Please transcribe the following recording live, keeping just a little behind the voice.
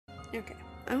Okay,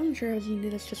 I'm sure I was gonna do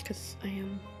this just because I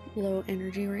am low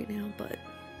energy right now, but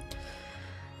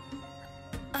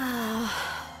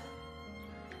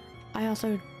I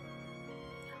also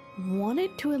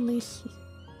wanted to at least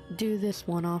do this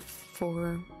one-off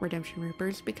for Redemption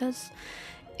Reapers because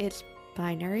it's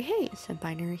Binary Haze, and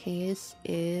Binary Haze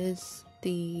is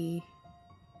the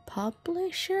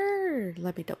publisher.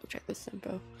 Let me double check this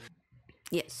info.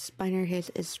 Yes, Binary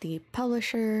Haze is the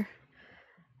publisher.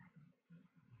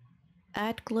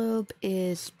 AtGlobe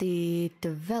is the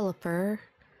developer,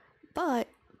 but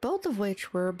both of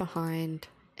which were behind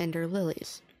Ender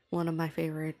Lilies, one of my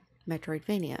favorite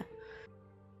Metroidvania.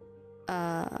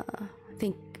 I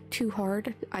think Too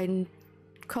Hard. I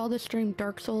call this stream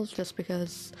Dark Souls just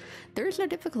because there is no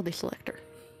difficulty selector.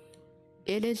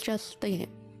 It is just the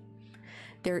game.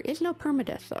 There is no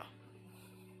permadeath though.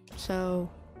 So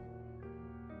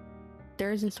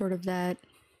there isn't sort of that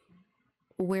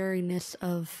wariness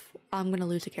of I'm gonna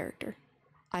lose a character.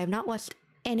 I have not watched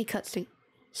any cutscene,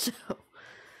 so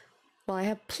while I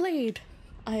have played,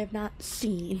 I have not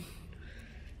seen.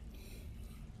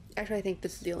 Actually, I think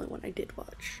this is the only one I did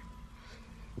watch.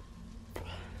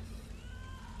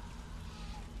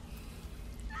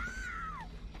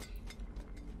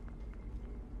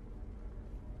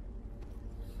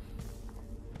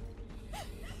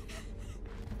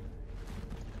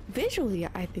 Visually,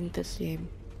 I think this game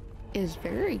is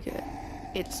very good.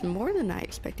 It's more than I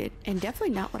expected, and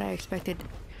definitely not what I expected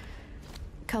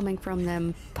coming from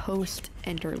them post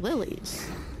Ender Lilies.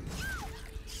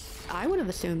 I would have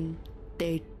assumed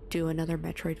they'd do another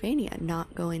Metroidvania,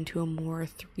 not go into a more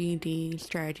 3D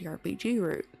strategy RPG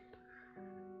route.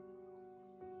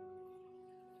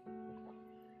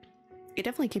 It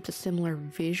definitely keeps a similar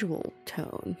visual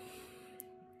tone,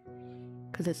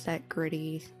 because it's that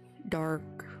gritty, dark,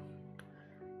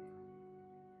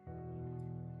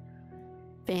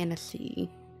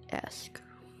 fantasy-esque.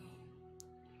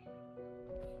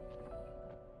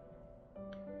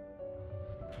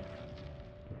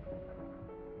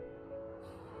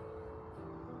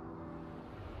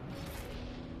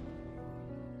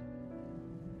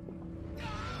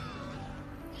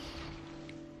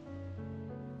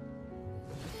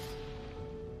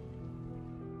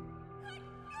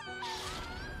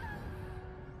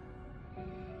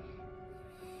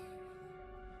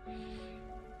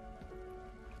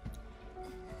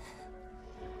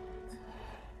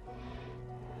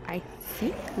 I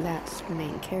think that's the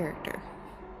main character.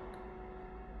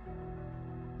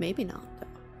 Maybe not, though.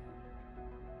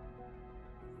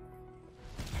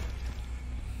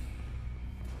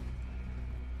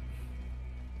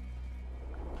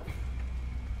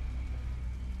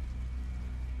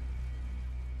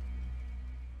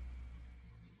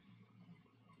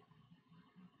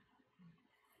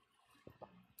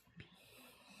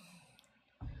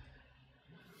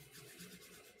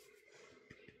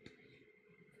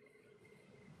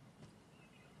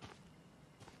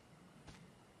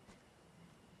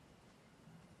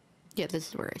 Yeah, this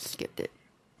is where I skipped it.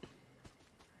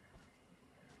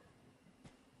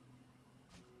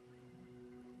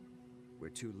 We're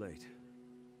too late.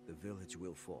 The village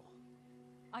will fall.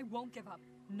 I won't give up.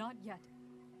 Not yet.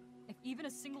 If even a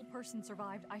single person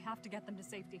survived, I have to get them to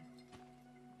safety.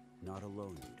 Not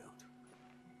alone, you don't.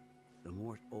 The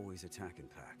Mort always attack in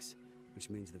packs, which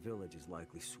means the village is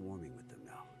likely swarming with them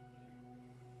now.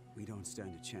 We don't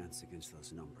stand a chance against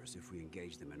those numbers if we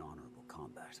engage them in honorable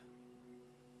combat.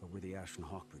 But we're the Ashen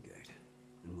Hawk Brigade,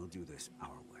 and we'll do this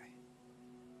our way.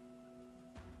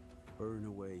 Burn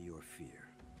away your fear.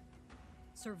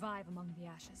 Survive among the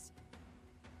ashes.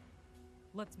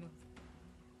 Let's move.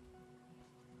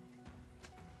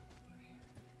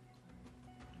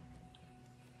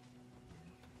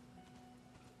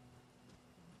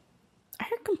 I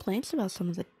heard complaints about some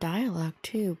of the dialogue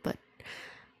too, but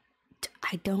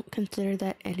I don't consider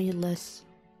that any less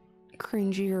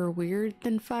cringy or weird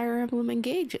than Fire Emblem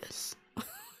Engages.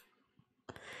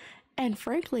 And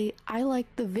frankly, I like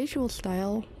the visual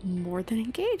style more than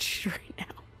Engaged right now.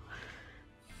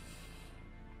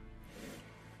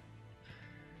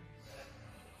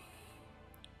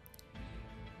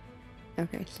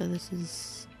 Okay, so this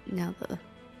is now the...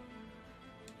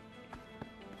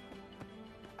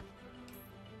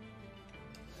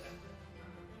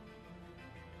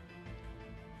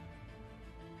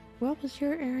 What was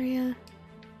your area?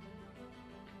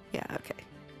 Yeah, okay.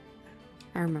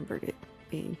 I remembered it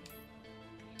being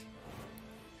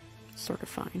sort of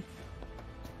fine.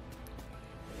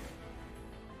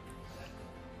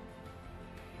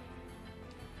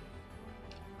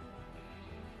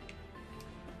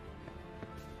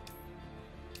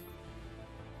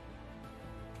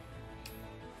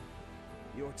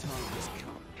 Your time has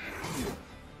come.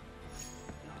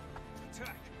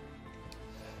 Attack!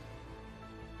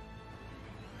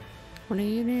 When a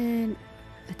unit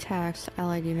attacks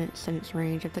allied units in its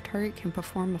range, if the target can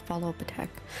perform a follow-up attack.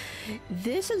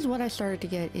 This is what I started to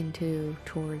get into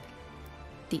toward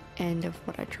the end of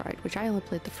what I tried, which I only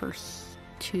played the first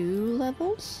 2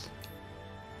 levels.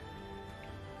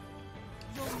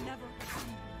 You'll never.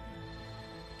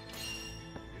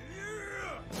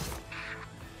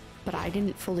 But I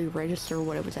didn't fully register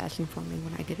what it was asking for me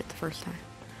when I did it the first time.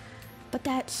 But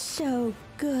that's so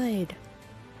good.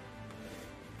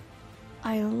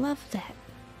 I love that.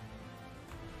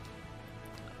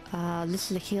 This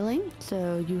is a healing,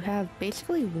 so you have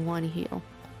basically 1 heal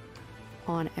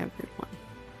on everyone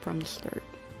from the start.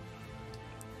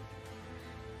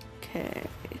 Okay,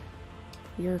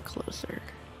 you're closer.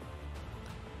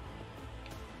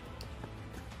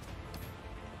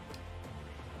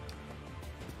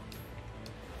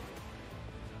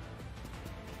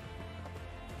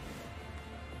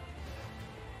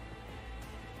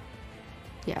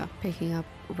 Yeah, picking up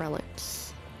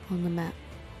relics on the map.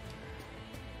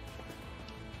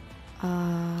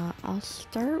 I'll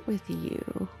start with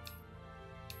you.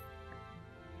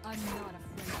 I'm not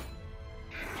afraid.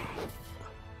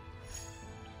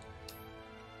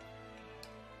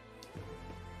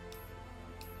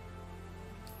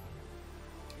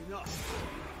 Enough.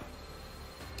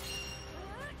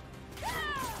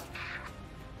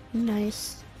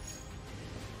 Nice.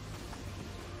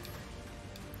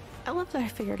 I love that I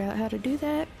figured out how to do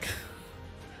that.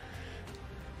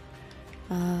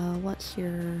 What's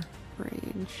your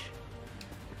range?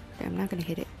 Okay, I'm not gonna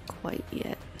hit it quite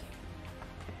yet.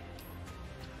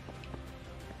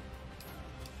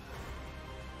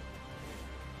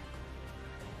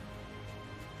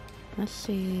 Let's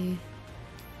see.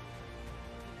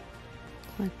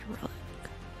 Collect relic.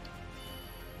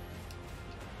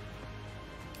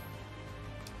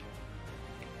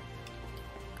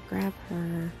 Grab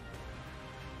her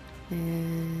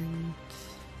and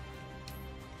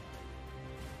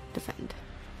defend.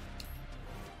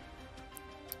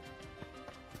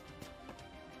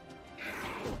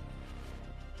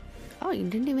 Oh, you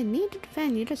didn't even need to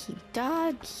defend, you just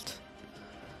dodged.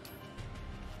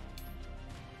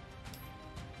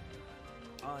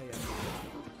 I am.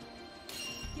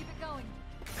 Keep it going.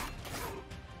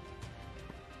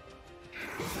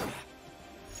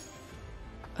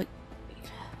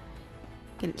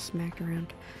 Getting smacked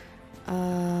around.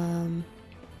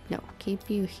 No, keep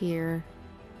you here.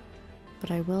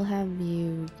 But I will have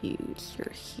you use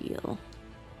your heal.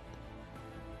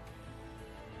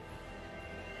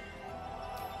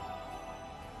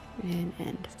 And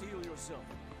end. Steel yourself.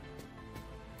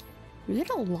 You get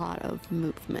a lot of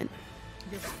movement.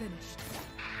 You're finished.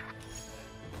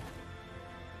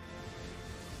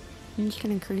 Units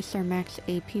can increase their max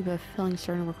AP by fulfilling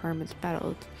certain requirements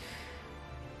battled.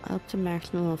 Up to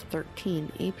maximum of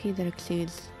 13. AP that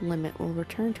exceeds limit will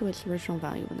return to its original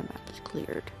value when the map is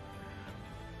cleared.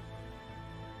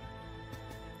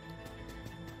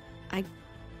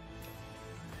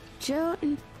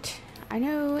 I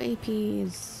know AP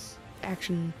is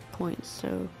action points,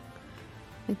 so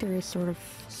I think there is sort of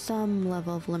some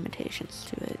level of limitations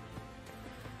to it.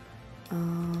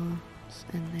 It's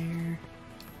in there.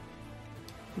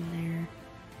 In there.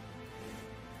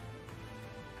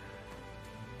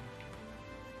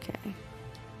 Okay.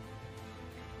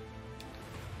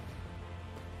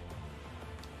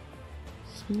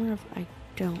 Somewhere of I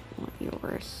don't want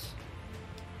yours.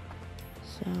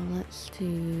 So let's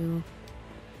do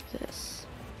this.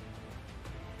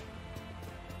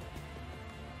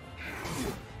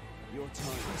 Your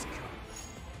time has come.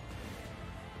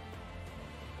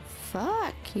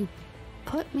 Fuck, you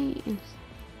put me in.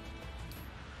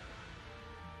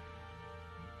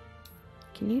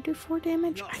 Can you do 4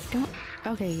 damage? I don't.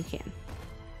 Okay, you can.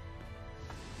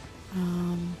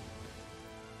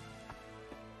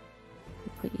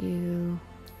 Put you.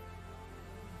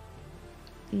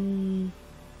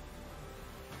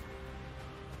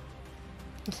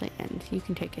 I'll say end. You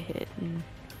can take a hit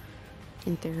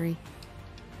in theory.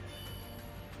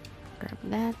 Grab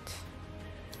that.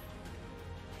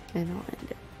 And I'll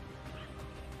end it.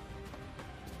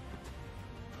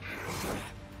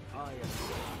 I am.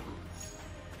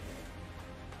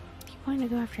 You want to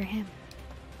go after him?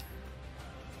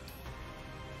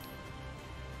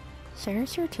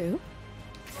 Sarah's here too.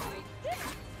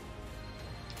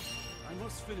 I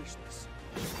must finish this.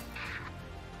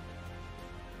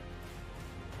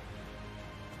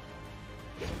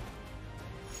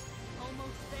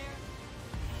 Almost there.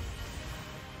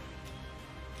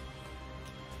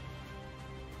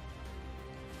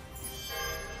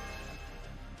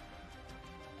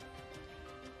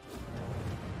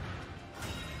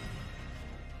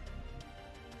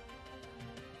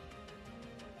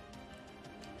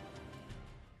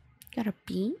 got a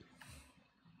B.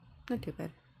 Not too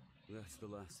bad. That's the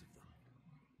last of them.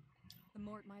 The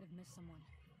Mort might have missed someone.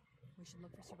 We should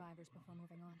look for survivors before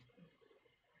moving on.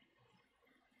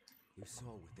 You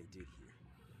saw what they did here.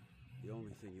 The only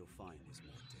thing you'll find is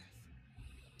more death.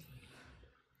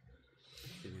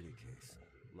 In any case,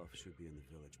 Luff should be in the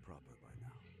village proper by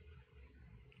now.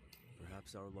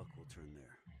 Perhaps our luck will turn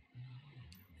there.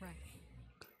 Right.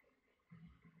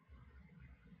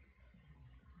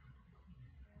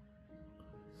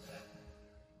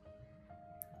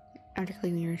 After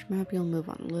clearing your map, you'll move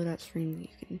on. Load out screen.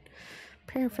 You can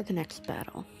prepare for the next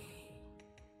battle.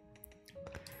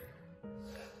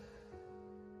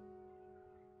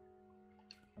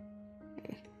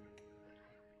 Okay.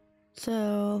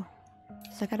 So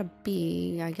I got a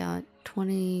B. I got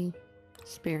 20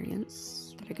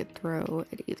 experience that I could throw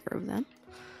at either of them.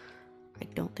 I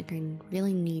don't think I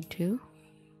really need to,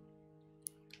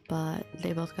 but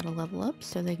they both got to level up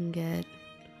so they can get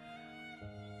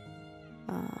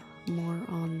more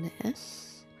on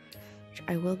this, which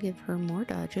I will give her more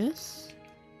dodges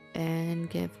and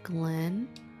give Glenn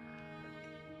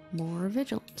more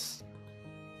vigilance.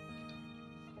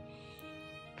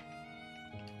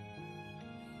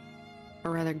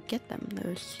 Or rather, get them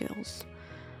those skills.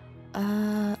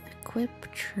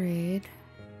 Equip trade.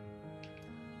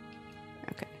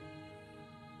 Okay.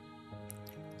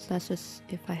 So that's just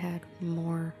if I had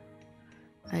more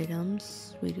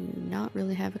items. We do not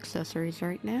really have accessories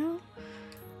right now.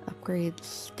 Upgrade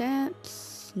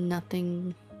stats.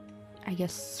 Nothing, I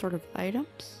guess, sort of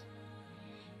items.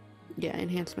 Yeah,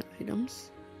 enhancement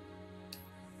items.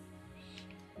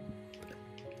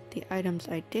 The items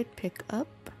I did pick up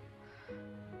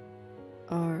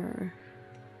are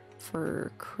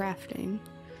for crafting,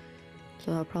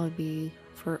 so that'll probably be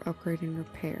for upgrade and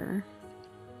repair.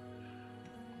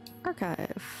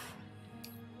 Archive.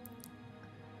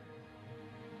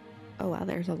 Oh wow,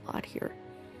 there's a lot here.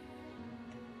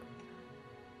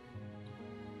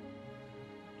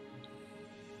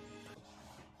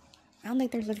 I don't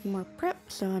think there's any more prep,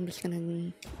 so I'm just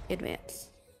gonna advance.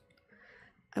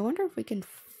 I wonder if we can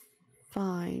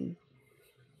find...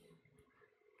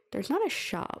 There's not a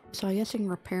shop, so I'm guessing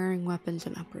repairing weapons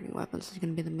and upgrading weapons is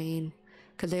gonna be the main,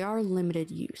 because they are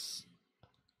limited use.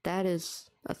 That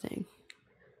is a thing.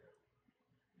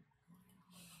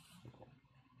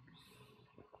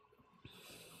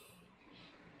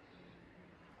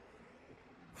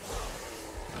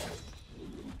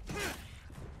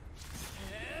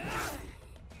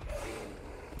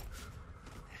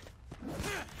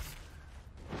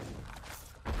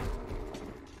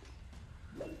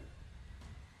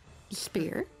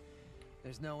 Spear.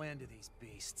 There's no end to these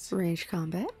beasts. Range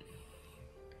combat.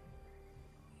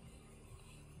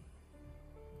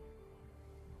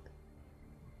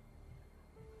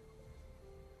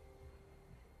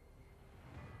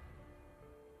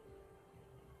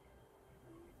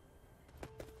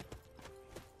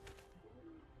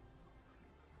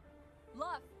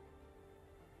 Luff!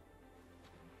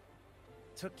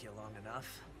 Took you long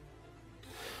enough.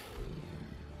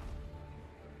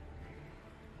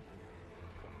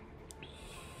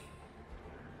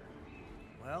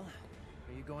 Well,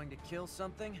 are you going to kill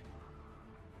something?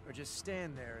 Or just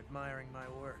stand there admiring my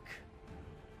work?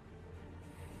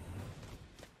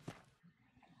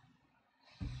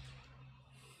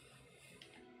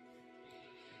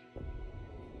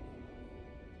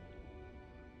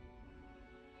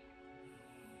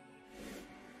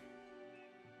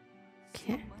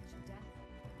 So much death.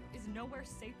 Is nowhere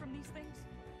safe from these things?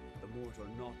 The Mort are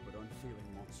naught but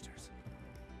unfeeling monsters.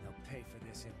 They'll pay for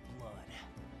this in blood.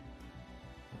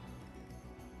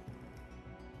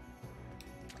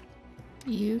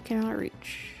 You cannot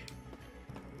reach.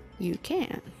 You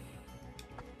can.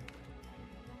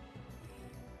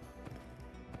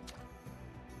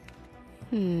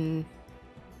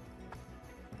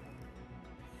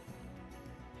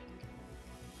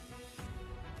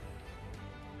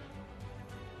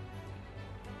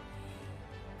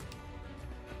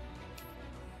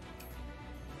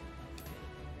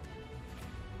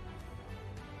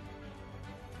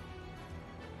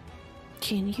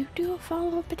 Can you do a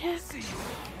follow-up attack? Can't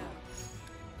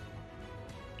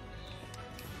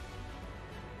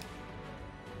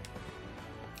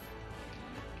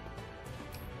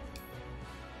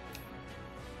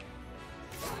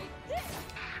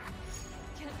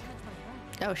catch my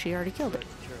breath. Oh, she already killed it.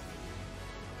 Sure.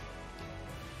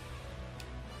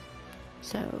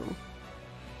 So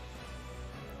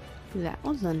that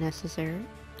was unnecessary.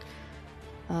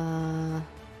 No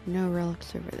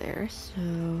relics over there,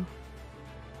 so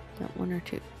that one or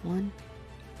two. One.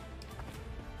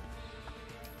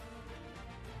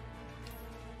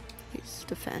 Please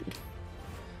defend.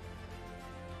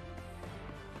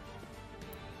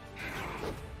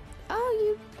 Oh,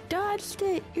 you dodged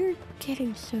it! You're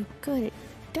getting so good at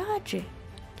dodging.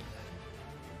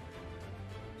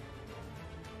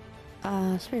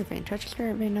 Spirit Vein. Touch a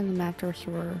Spirit Vein on the map to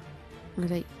restore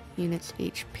the unit's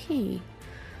HP.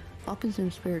 All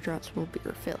consumed spirit drops will be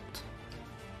refilled.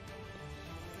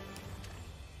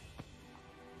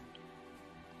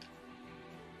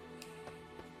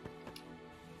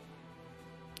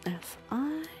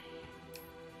 F.I.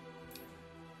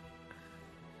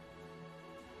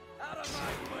 Out of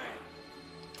my way!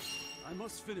 I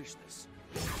must finish this.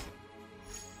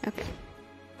 Okay.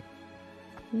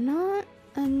 Not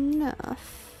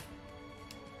enough.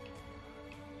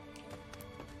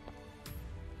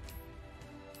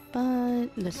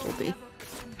 But this will be.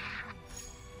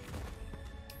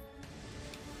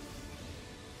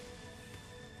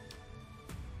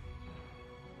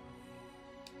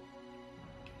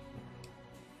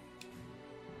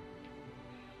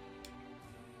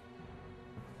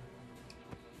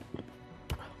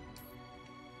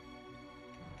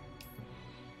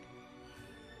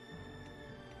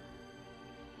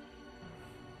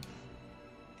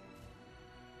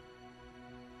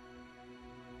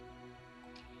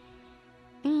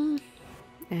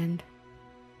 And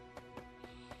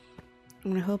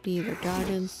I'm gonna hope he either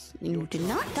dodges. You did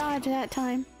not dodge that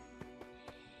time.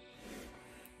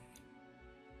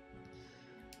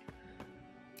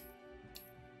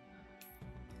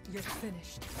 You're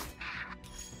finished.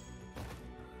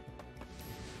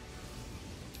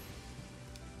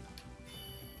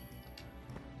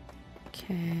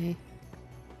 Okay.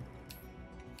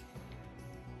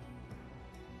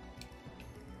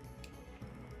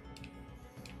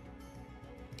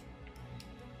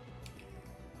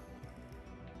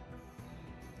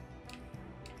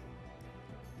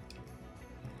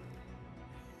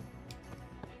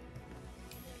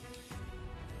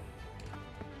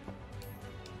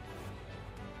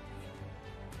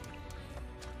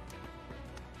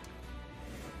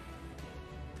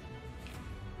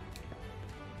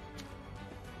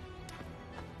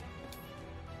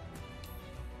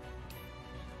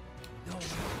 No,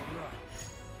 run.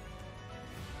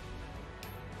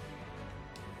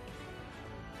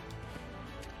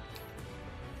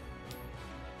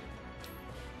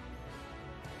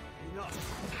 Enough.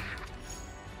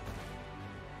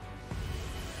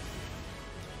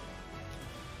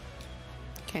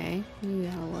 Okay, you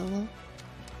got a level.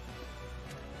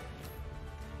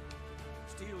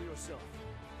 Steel yourself.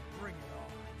 Bring it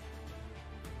on.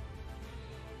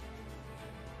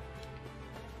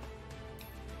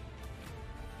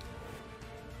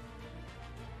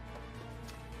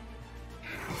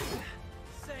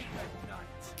 Say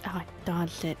goodnight. Oh, I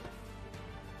dodged it.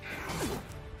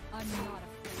 I'm not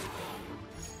afraid.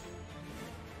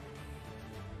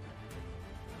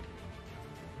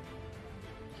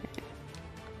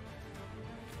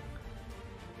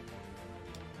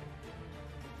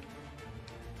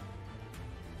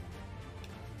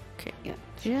 Okay, yeah.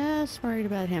 Just worried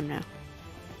about him now.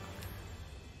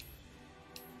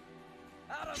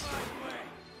 Out of my way.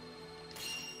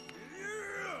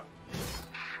 Yeah.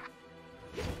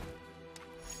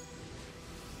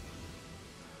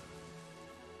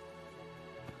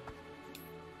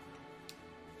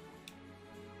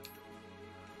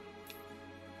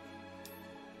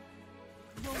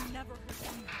 You'll never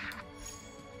hurt me.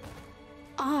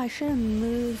 Ah, I should have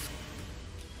moved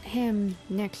him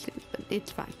next to me, but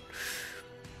it's fine.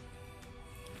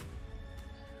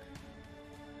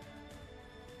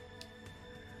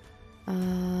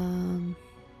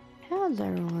 How's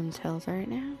everyone's health right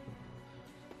now?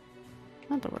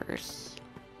 Not the worst.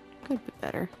 Could be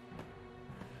better.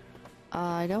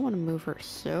 I don't want to move her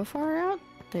so far out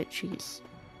that she's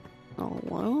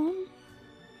alone.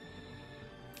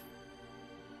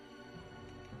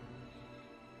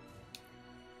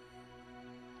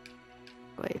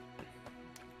 Wait.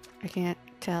 I can't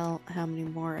tell how many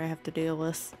more I have to deal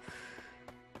with.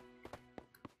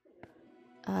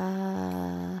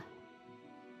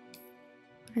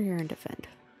 You're in defend.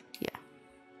 Yeah.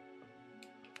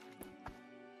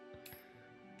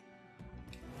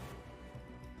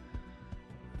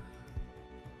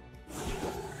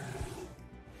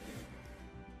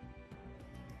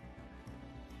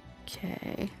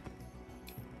 Okay.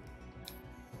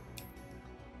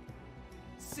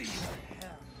 See you in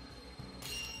hell.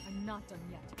 I'm not done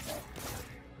yet.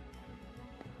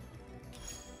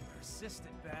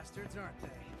 Persistent bastards, aren't they?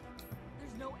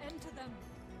 There's no end to them.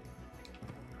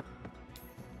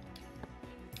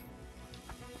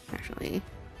 Actually,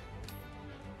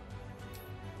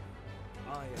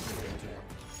 I am the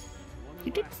One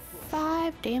You did last push.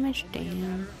 5 damage,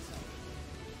 damn.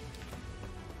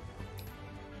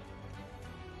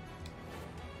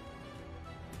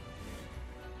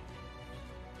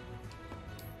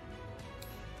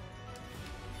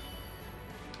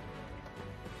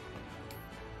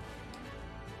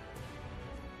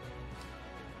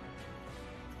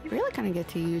 You really kind of get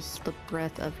to use the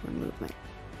breadth of your movement.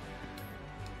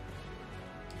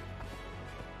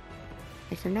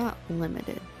 Like, you're not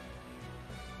limited.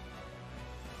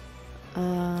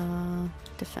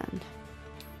 Defend.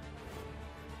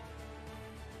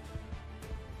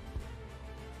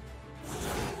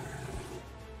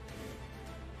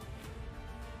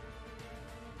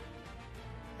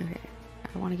 Okay,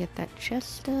 I want to get that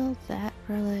chest still, that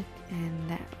relic, and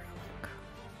that relic.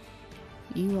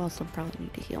 You also probably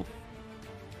need to heal.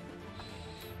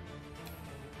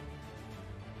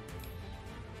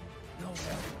 No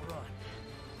run.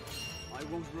 I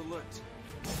won't relent.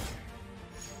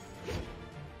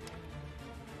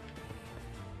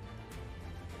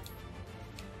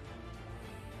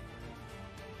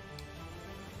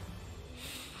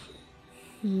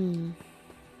 Hmm.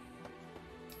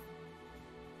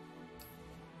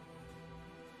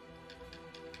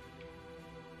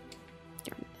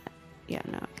 Yeah,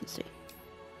 no, I can see.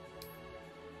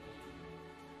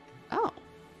 Oh!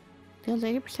 Deals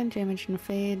 80% damage and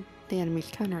fade the enemy's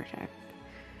counterattack.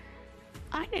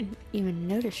 I didn't even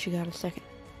notice she got a second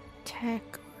attack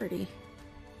already.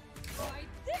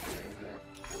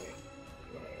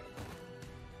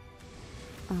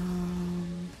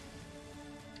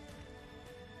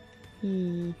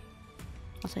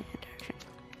 I'll say interaction.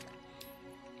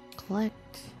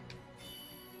 Collect.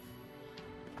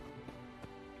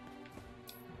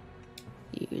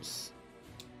 Use.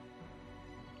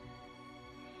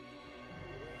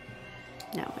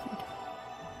 Now end.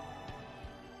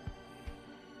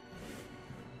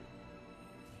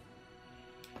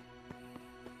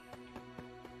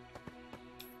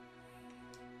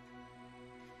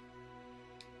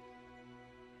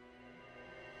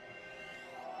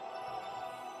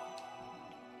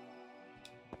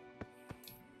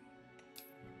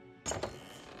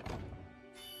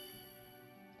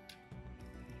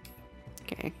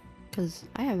 Okay, because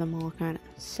I have them all kind of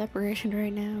separated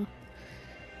right now.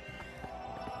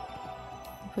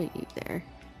 I'll put you there.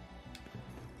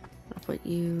 I'll put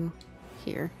you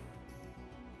here.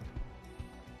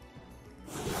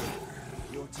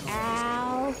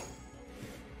 Ow!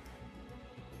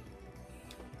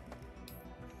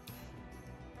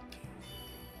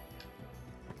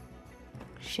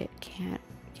 Shit, can't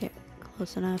get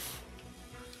close enough.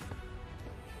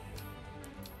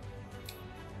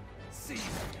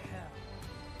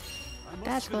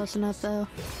 That's close enough, though.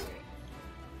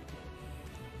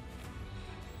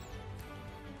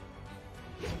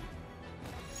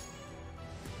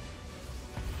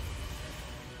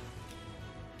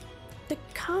 The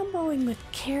comboing with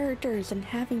characters and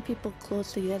having people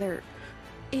close together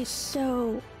is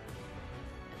so...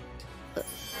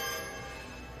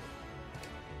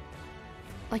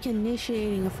 like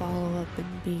initiating a follow-up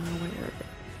and being aware of it.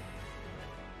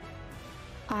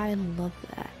 I love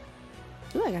that.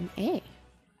 Ooh, I got an A.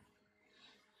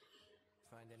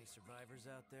 Find any survivors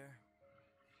out there?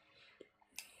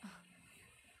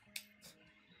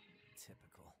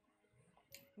 Typical.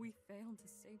 We failed to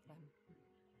save them.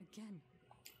 Again.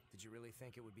 Did you really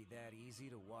think it would be that easy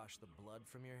to wash the blood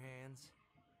from your hands?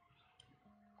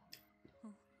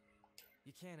 Huh.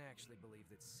 You can't actually believe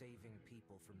that saving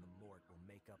people from the Mort will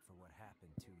make up for what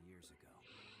happened 2 years ago.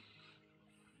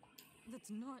 That's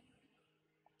not...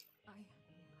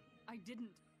 I didn't...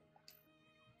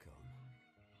 Come.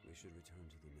 We should return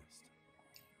to the nest.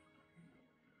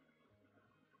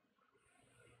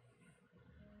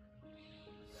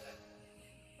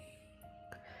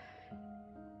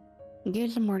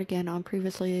 Engage the Mort again on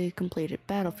previously completed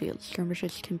battlefields.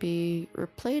 Skirmishes can be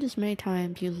replayed as many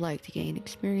times as you like to gain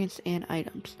experience and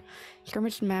items.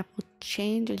 Skirmish map will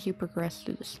change as you progress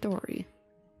through the story.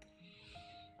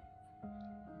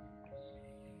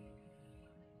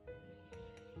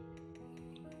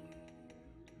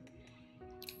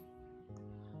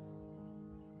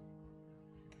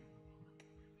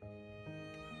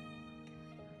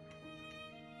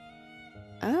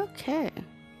 Okay.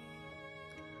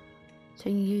 So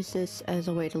you can use this as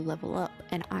a way to level up,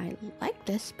 and I like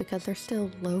this because they're still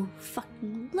low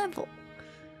fucking level.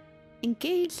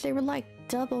 Engage, they were like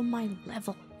double my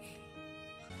level.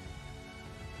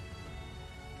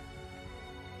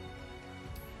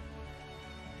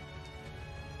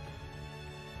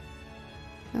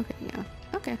 Okay, yeah.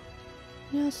 Okay.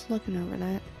 Just looking over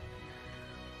that.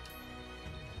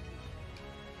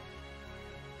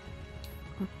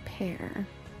 Repair. repair.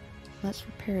 Let's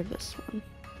repair this one.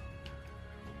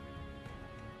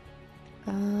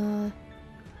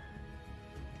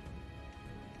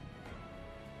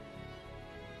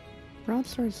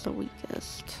 Broadsword's the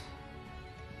weakest.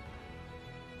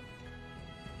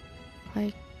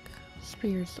 Like,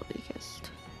 spear's the weakest.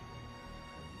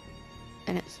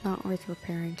 And it's not worth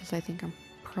repairing because I think I'm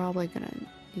probably gonna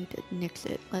need to nix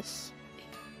it. Let's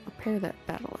repair that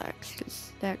battle axe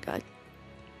because that got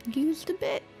used a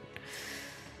bit.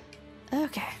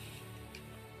 Okay.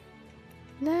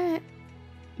 That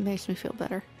makes me feel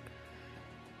better.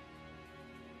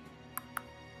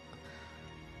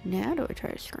 Now do I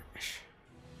try to skirmish?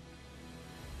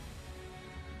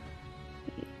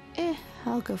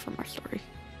 I'll go for my story.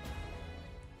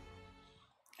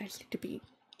 I just need to be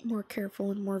more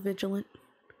careful and more vigilant.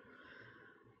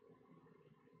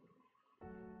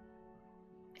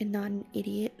 And not an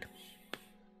idiot.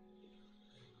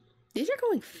 These are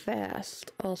going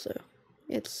fast, also.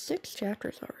 It's 6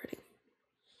 chapters already.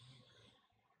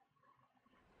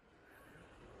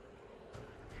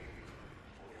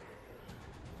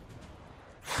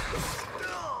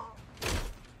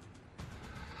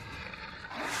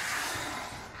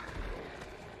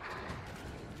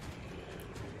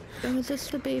 Oh, is this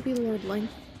the baby lordling?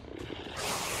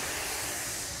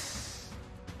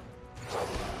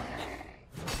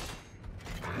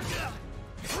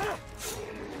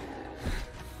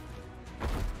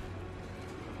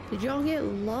 Did y'all get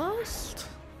lost?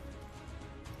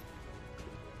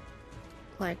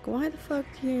 Like, why the fuck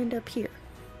did you end up here?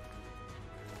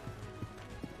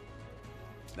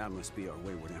 That must be our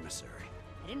wayward emissary.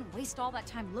 I didn't waste all that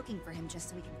time looking for him just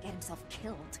so he can get himself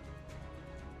killed.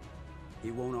 He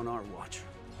won't on our watch.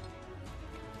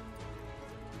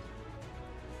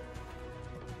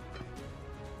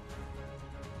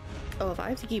 Oh, if I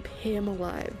have to keep him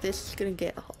alive, this is gonna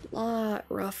get a lot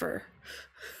rougher.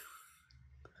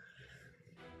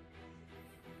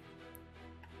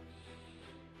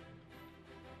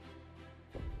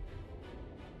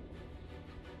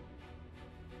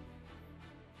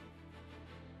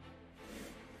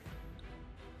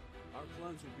 Our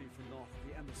plans will be for north of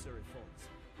the emissary falls.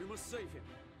 We must save him.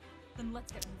 Then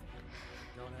let's get moving.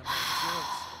 Don't have much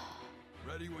choice.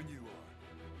 Ready when you are.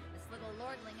 This little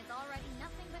lordling is already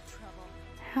nothing but trouble.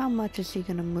 How much is he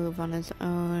gonna move on his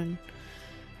own?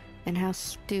 And how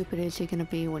stupid is he gonna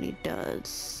be when he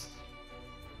does?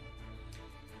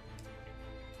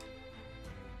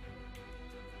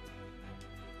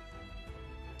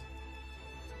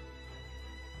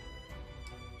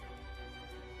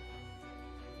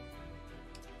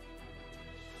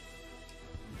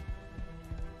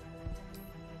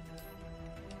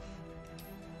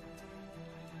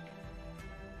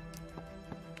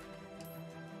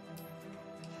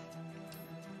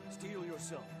 Steel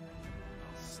yourself.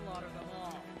 I'll slaughter them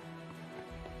all.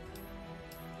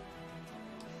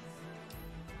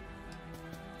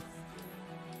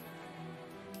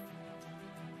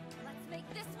 Let's make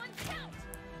this one count!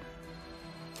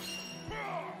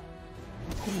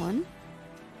 1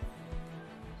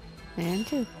 and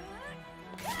 2.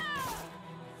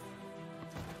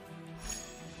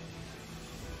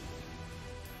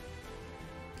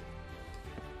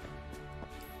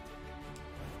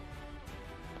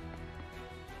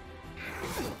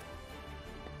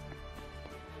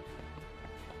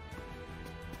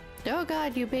 Oh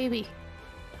god, you baby.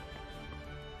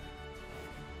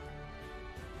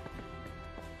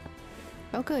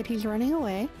 Oh good, he's running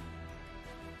away.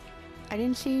 I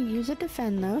didn't see you use a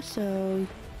defend though, so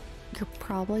you're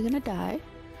probably gonna die.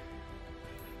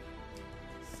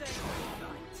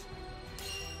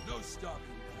 No stopping.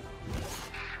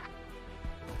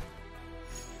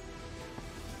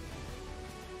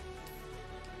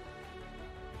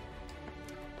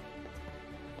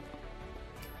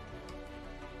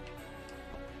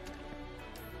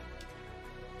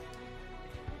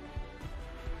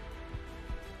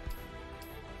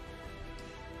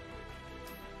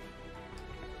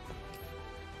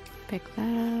 Pick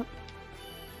that up.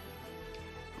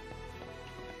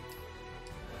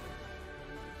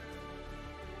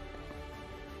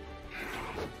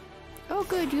 Oh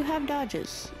good, you have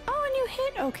dodges. Oh, and you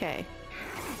hit, okay.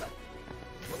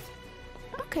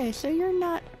 Okay, so you're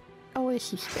not a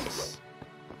waste of space.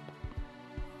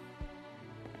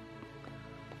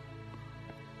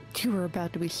 You were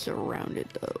about to be surrounded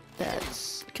though.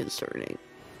 That's concerning.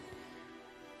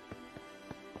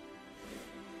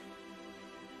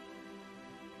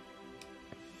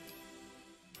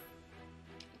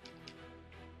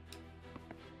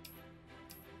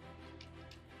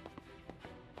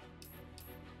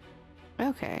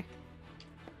 Okay.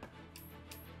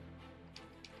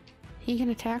 He can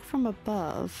attack from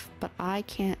above, but I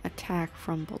can't attack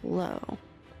from below.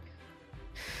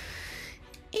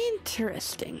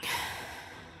 Interesting.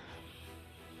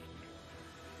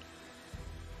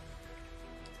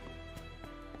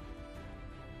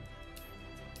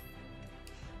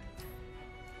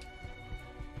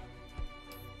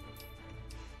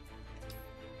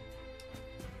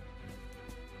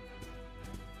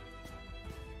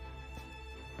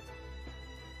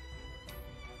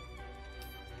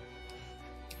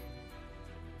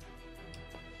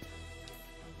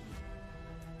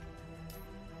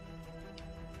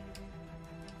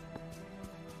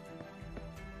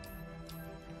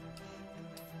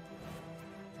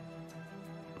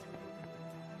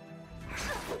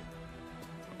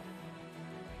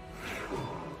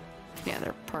 Yeah,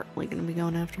 they're partly gonna be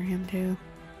going after him too.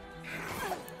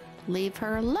 Leave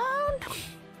her alone!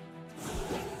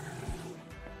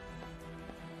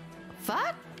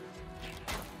 Fuck!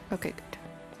 Okay, good.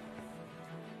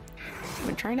 I've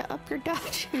been trying to up your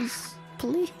dodges.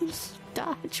 Please,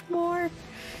 dodge more.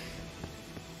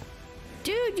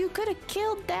 Dude, you could have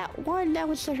killed that one that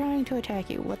was trying to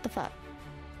attack you. What the fuck?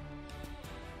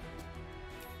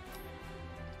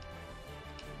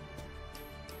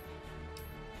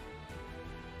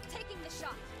 Taking the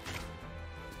shot.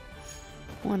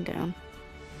 One down.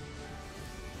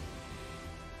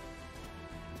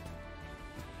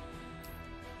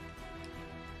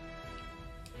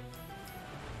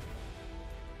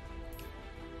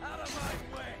 Out of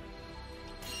my way!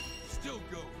 Still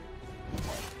going.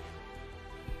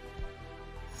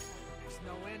 There's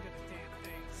no end to the damn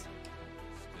things.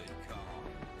 Stay calm.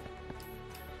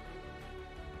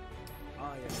 I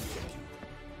am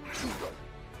you.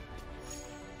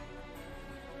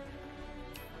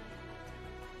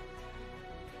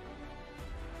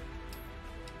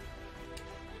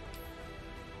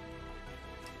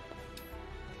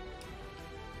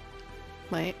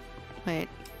 Wait, wait.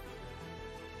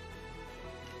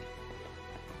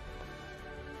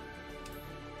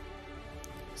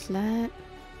 Is that...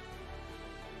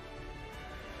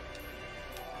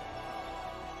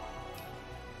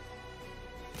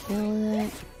 Kill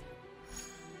it.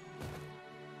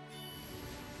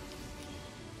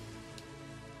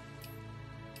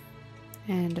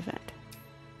 And event.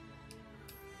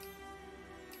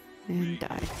 And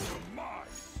die.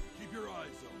 Demise. Keep your eyes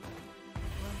open.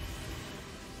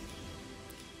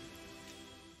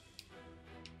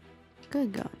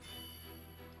 Good going.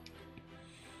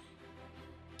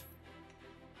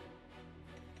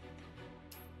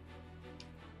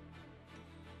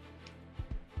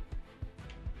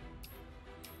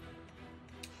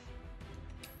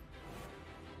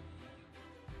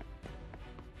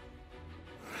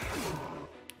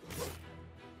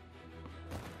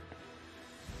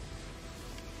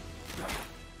 Like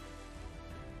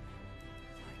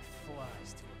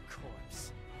flies to a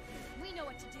corpse. We know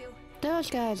what to do. Those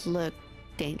guys look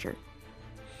danger.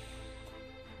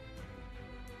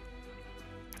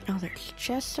 Oh, there's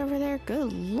chests over there.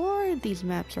 Good lord, these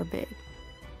maps are big.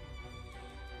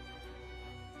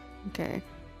 Okay.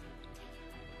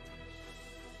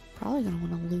 Probably gonna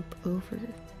want to loop over.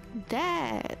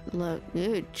 That look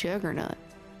good, Juggernaut.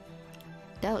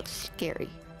 That looks scary.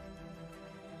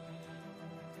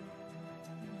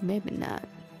 Maybe not.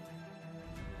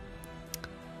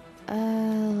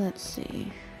 Let's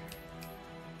see.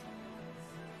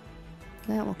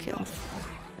 That will kill.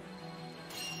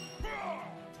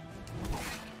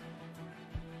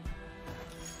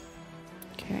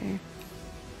 Okay.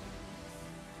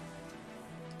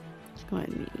 Let's go ahead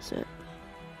and use it.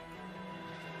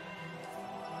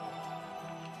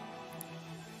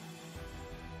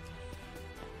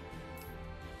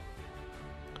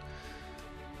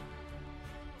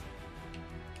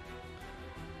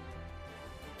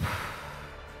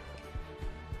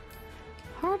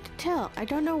 Hard to tell. I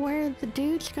don't know where the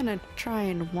dude's gonna try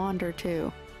and wander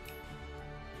to.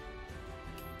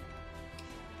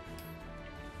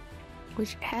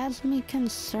 Which has me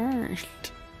concerned.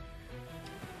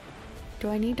 Do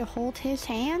I need to hold his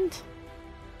hand?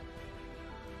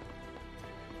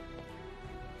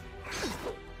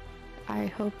 I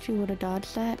hoped you would have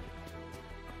dodged that.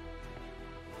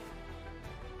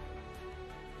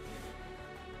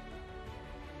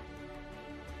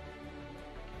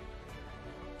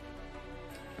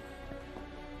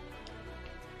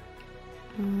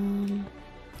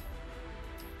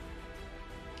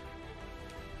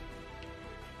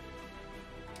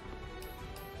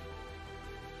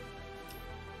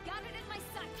 Got it in my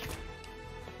sight.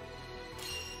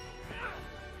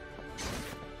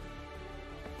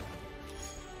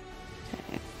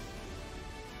 Okay.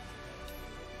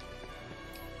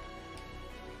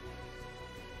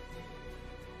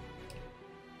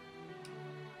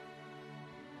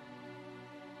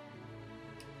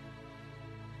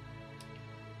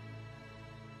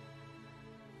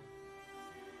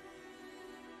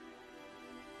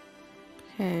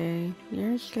 Okay,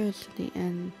 yours goes to the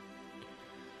end.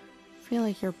 I feel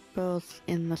like you're both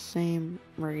in the same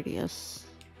radius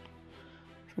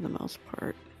for the most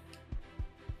part.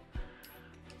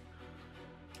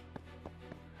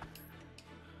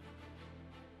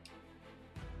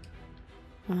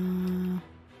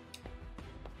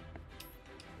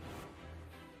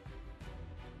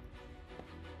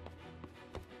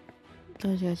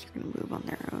 Those guys are gonna move on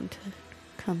their own to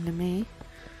come to me.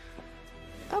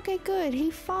 Okay, good.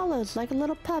 He follows like a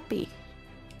little puppy.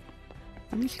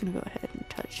 I'm just gonna go ahead and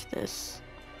touch this.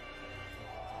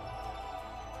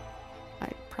 I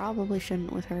probably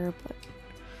shouldn't with her, but...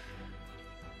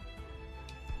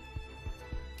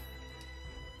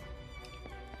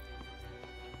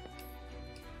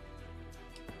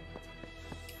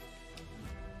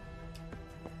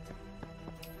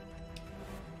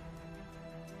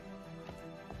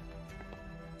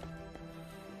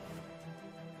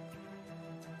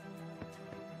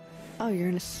 Oh, you're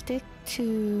gonna stick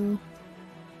to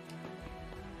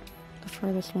the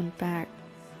furthest one back,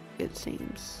 it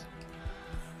seems.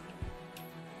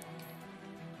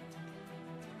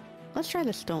 Let's try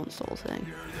the stone soul thing.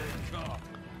 Here they come.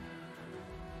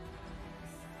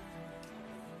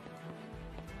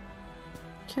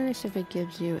 Curious if it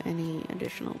gives you any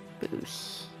additional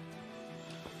boosts.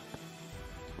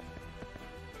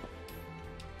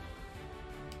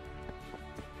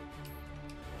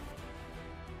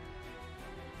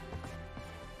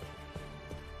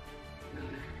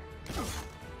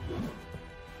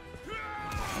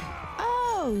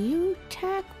 Oh, you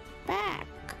attack back.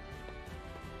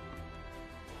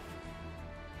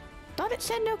 Thought it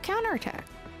said no counterattack.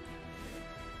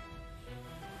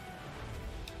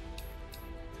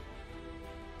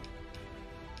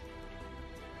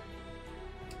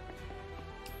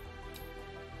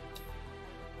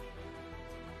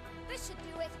 This should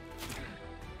do it.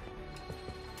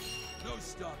 No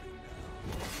stopping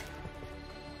now.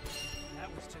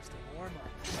 That was just a warm-up.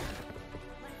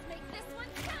 Let's make this one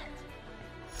count.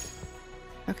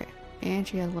 Okay, and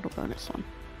she got a little bonus one.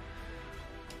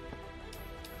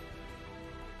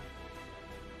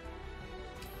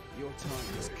 Your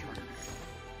time is coming.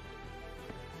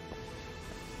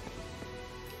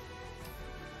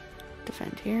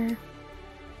 Defend here.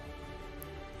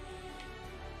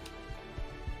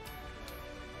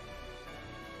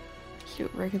 Let's do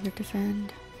regular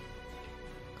defend.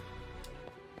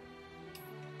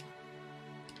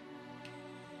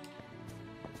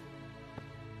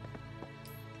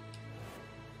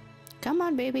 Come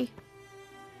on, baby.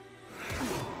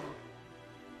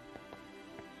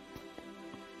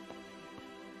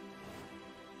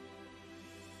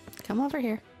 Come over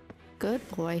here. Good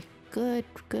boy. Good,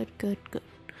 good, good, good.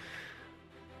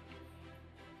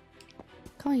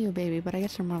 Calling you a baby, but I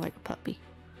guess you're more like a puppy.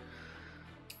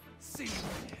 See you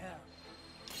in hell.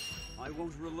 I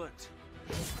won't relent.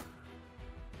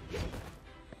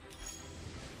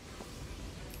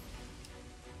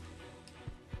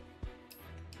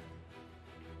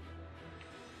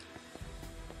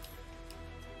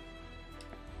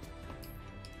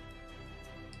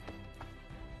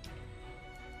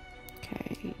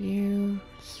 Okay, you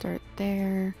start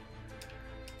there.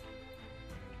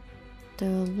 So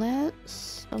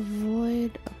let's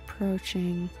avoid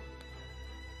approaching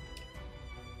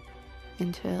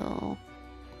until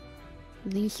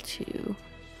these two,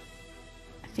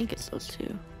 I think it's those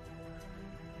two,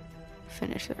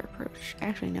 finish their approach.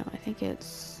 Actually, no, I think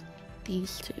it's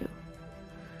these two.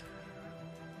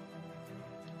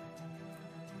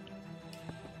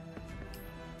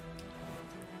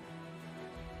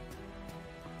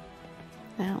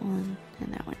 That one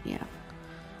and that one, yeah.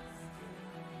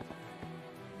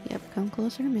 Yep, come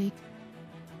closer to me.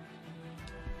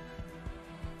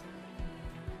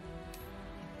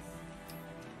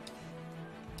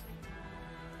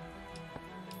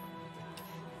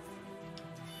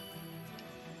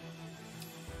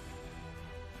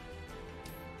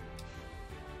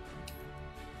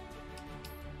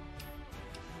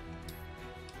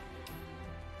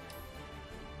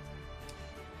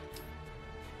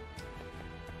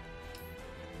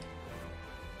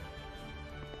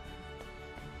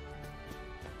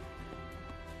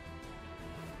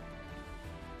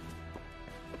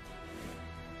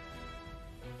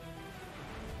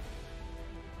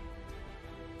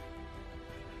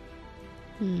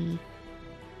 Hmm.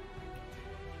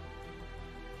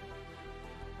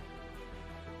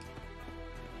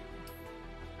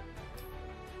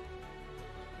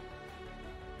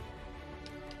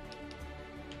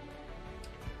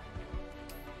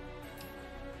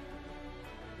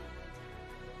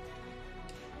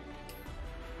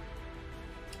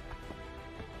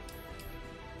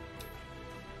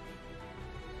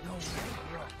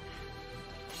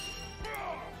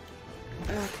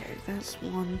 Okay, that's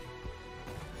one.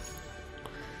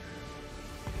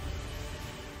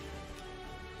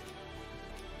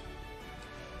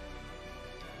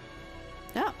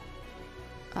 No.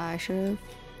 I should've...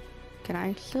 Can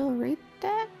I still read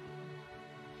that?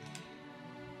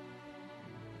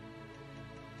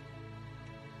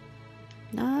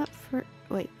 Not for...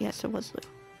 Wait, yes, it was Lou.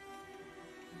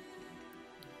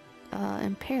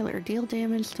 Impaler. Deal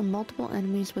damage to multiple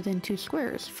enemies within 2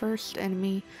 squares. First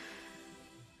enemy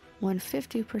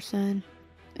 150%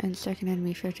 and second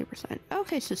enemy 50%.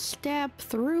 Okay, so stab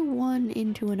through one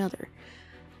into another.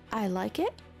 I like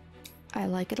it. I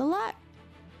like it a lot.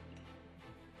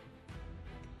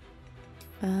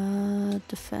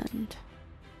 Defend.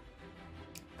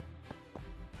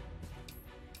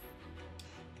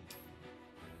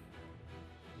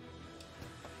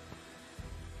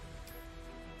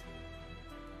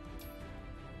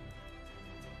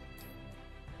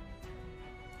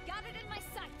 Got it in my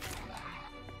sight.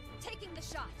 Taking the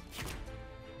shot.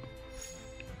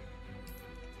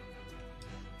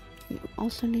 You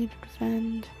also need to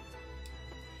defend.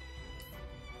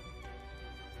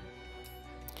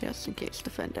 Just in case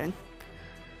defending.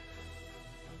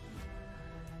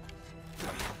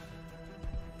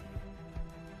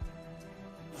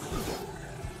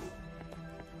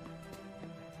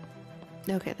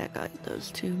 Okay, that got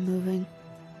those two moving.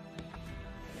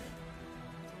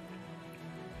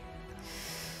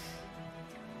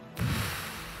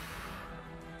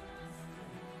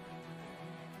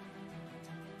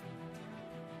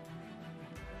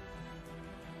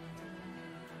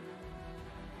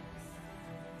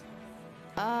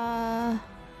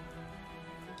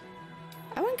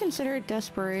 I wouldn't consider it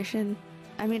desperation.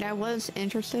 I mean, I was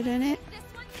interested in it. This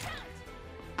one count.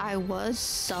 I was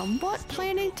somewhat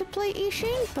planning to play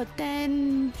Ishin, but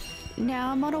then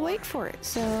now I'm on a wait for it,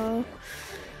 so...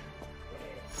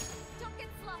 Don't get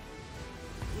slow.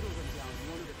 Whittle them down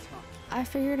one at a time. I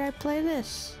figured I'd play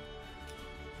this.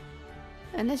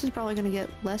 And this is probably gonna get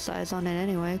less eyes on it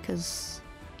anyway, because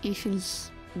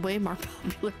Ishin's way more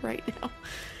popular right now.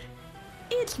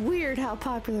 It's weird how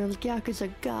popular Yakuza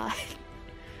got.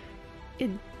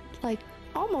 In, like,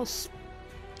 almost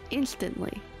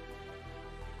instantly.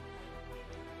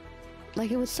 Like,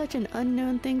 it was such an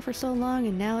unknown thing for so long,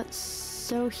 and now it's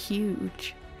so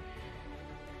huge.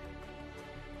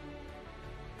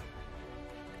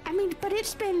 I mean, but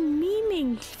it's been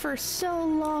memeing for so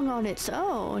long on its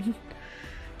own.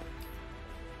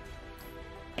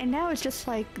 And now it's just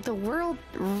like the world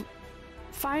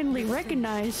finally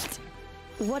recognized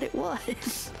what it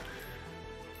was.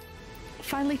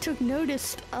 Finally took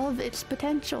notice of its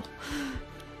potential.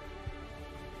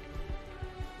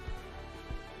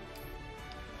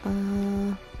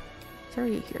 Are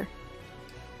you here?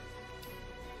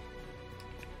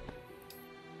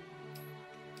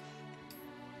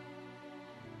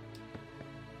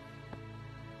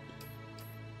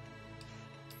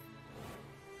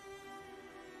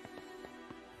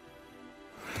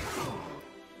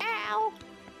 Ow!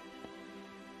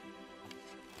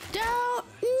 Don't!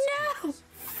 No!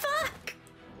 Fuck!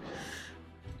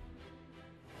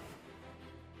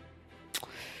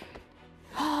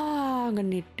 I'm gonna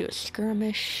need to do a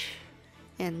skirmish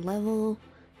and level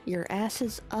your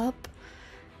asses up.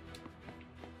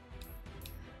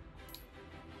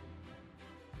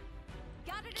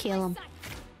 Got it in Kill my him. sight.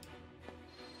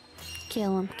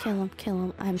 Kill him, kill him, kill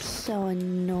him. I'm so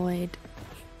annoyed.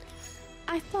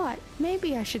 I thought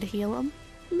maybe I should heal him.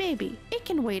 Maybe. It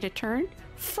can wait a turn.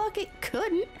 Fuck, it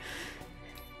couldn't.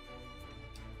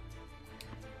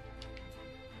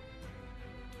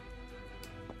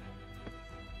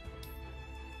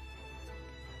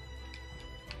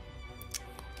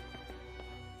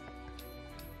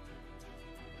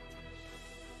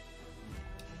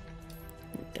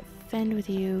 Defend with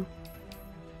you.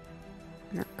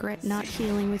 I regret not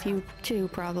healing with you too,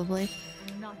 probably.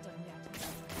 Not done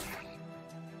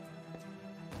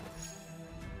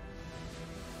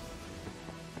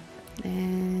yet.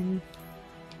 And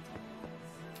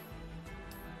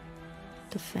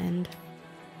defend.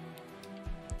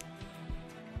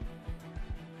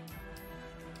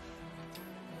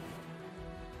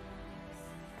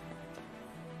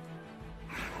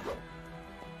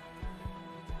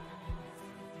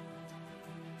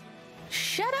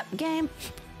 Shut up, game.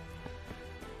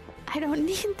 I don't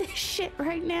need this shit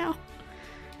right now.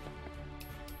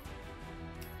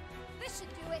 This should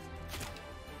do it.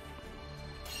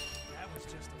 That was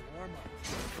just a warm-up.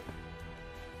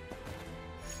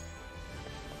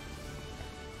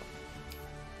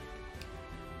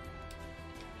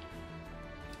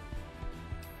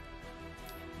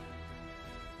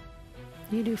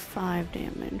 You do 5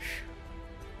 damage.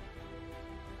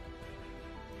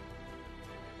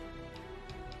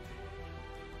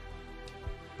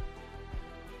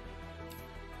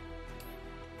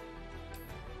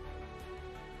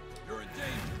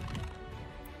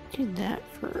 do that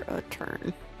for a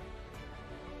turn.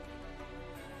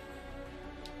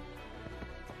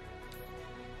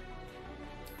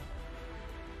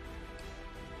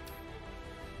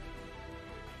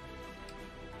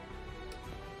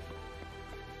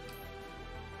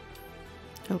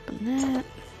 Open that.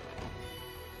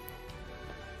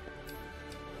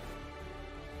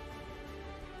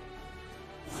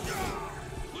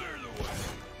 Clear the way.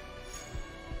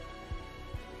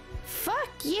 Fuck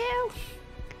you!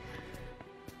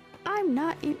 I'm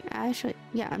not in. Actually,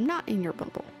 yeah, I'm not in your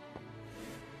bubble.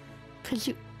 Because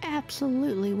you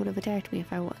absolutely would have attacked me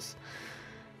if I was.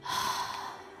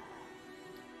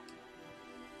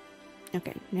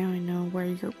 Okay, now I know where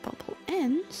your bubble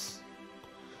ends.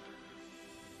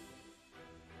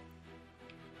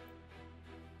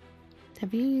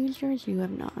 Have you used yours? You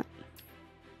have not.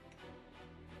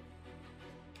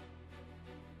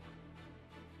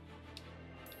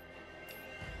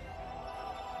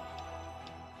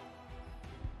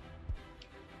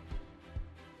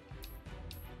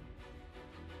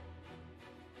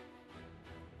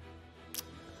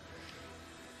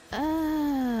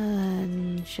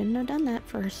 Shouldn't have done that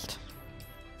first.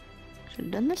 Should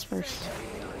have done this first.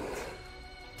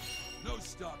 No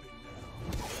stopping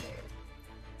now.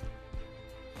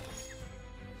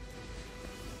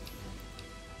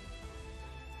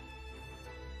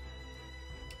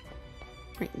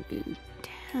 Bring you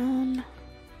down.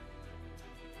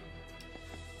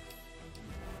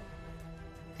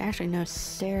 Actually, no,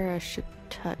 Sarah should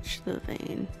touch the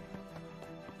vein.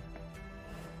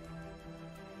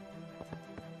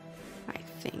 I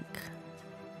think.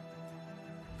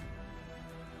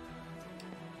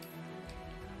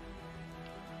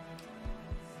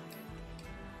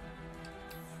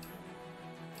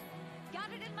 Got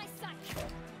it in my sight.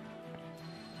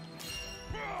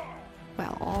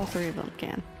 Well, all three of them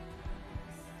can.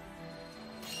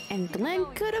 And Glenn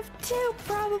could have too,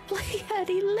 probably, had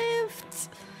he lived.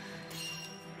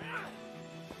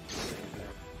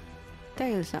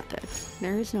 Dagger's not dead.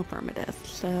 There is no permadeath,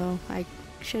 so I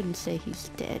shouldn't say he's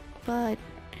dead, but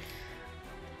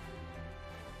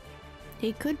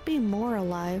he could be more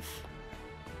alive.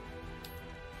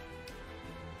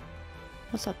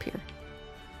 What's up here?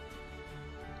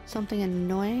 Something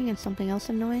annoying and something else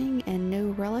annoying and no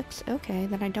relics? Okay,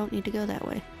 then I don't need to go that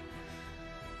way.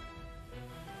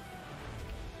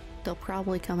 They'll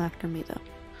probably come after me though.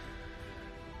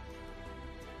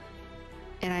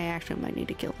 And I actually might need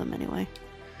to kill them anyway.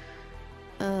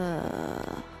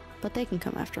 But they can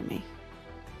come after me.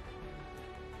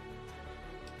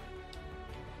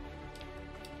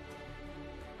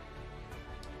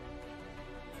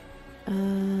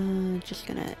 Just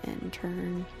gonna end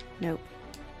turn. Nope.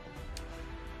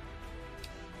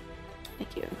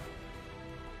 Thank you.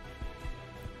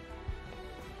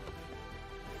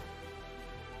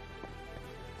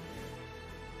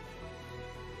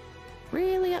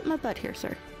 Really up my butt here,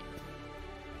 sir.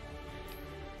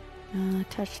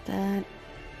 Touch that.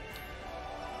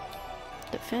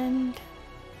 Defend.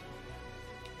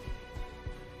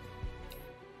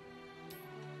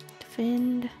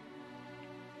 Defend.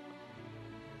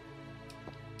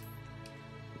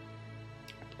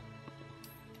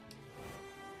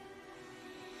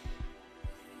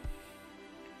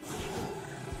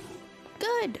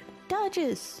 Good!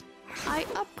 Dodges! I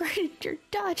upgraded your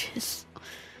dodges!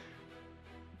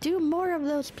 Do more of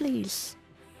those, please.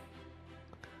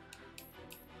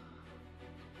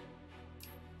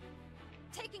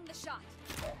 Taking the shot.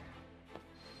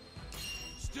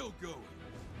 Still going.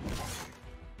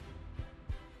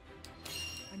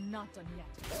 I'm not done yet.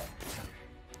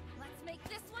 Let's make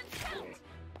this one count.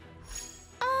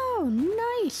 Oh,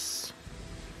 nice!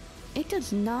 It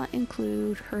does not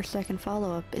include her second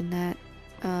follow-up in that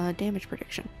damage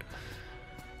prediction.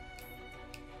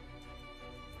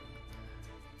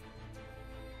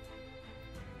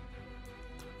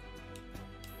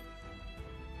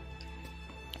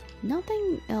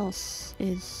 Nothing else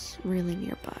is really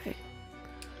nearby.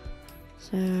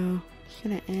 So, just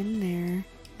gonna end there,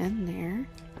 and there.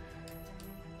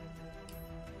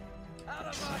 Out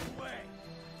of my way.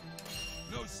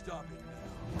 No stopping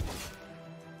now.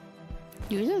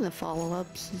 Using the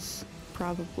follow-ups is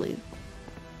probably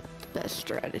the best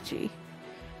strategy.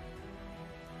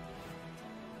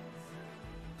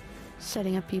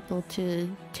 Setting up people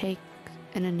to take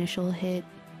an initial hit,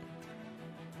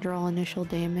 draw initial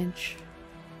damage.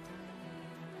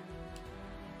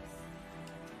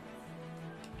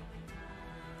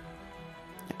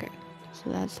 Okay,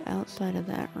 so that's outside of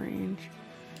that range.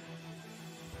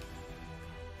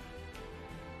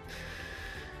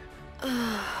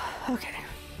 Okay.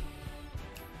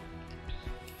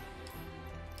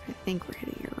 think we're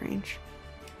hitting your range.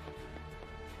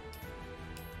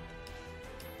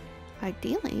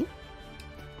 Ideally,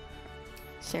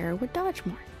 Sarah would dodge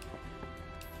more.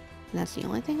 And that's the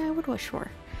only thing I would wish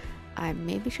for. I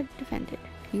maybe should have defended.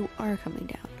 You are coming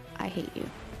down. I hate you.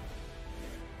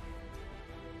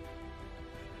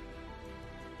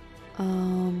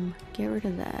 Get rid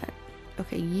of that.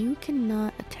 Okay, you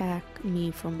cannot attack me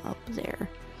from up there.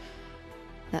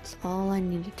 That's all I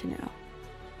needed to know.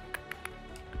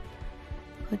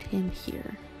 Put him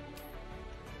here.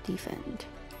 Defend.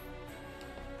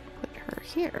 Put her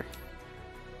here.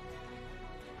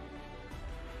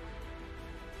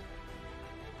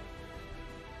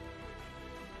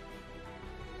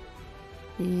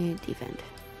 And defend.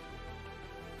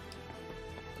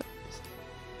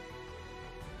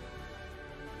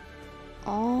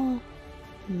 Almost.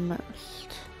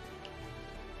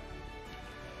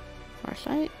 Far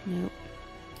sight? Nope.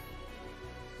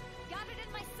 Got it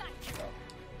in my sight.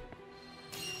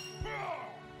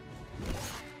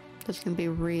 That's gonna be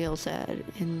real sad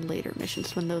in later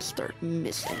missions when those start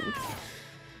missing.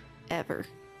 Ever.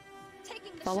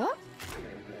 Taking the Follow shot. up?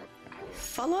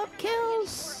 Follow up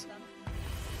kills!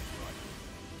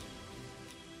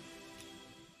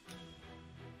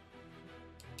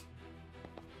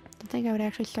 I think I would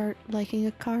actually start liking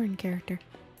a Karen character.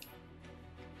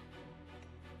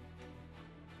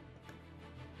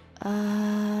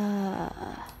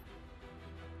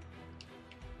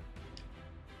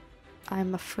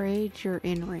 I'm afraid you're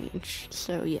in range,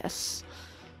 so yes.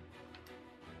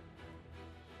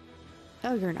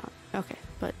 Oh, you're not. Okay,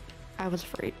 but I was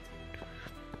afraid.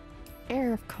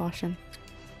 Air of caution.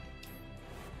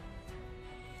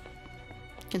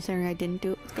 Considering I didn't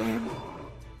do it with Glenn.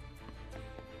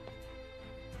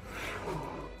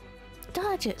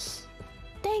 Dodges!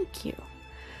 Thank you.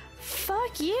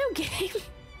 Fuck you, game!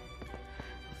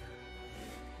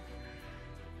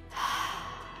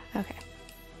 Okay.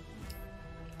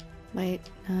 Wait,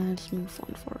 let's move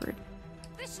one forward.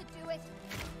 This should do it.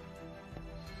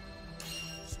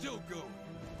 Still going.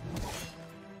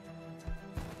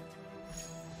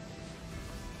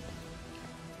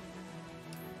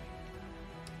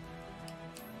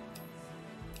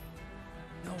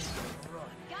 No run.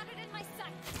 Got it in my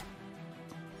sight.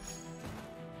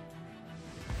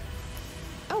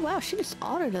 Oh wow, she just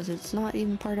auto does it. It's not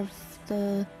even part of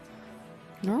the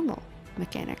normal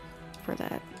mechanic for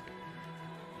that.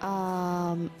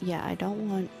 Yeah, I don't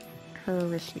want her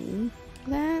risking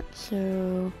that,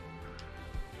 so...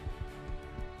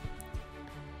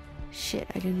 Shit,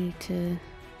 I do need to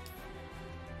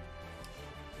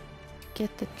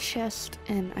get the chest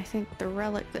and I think the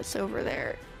relic that's over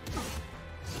there.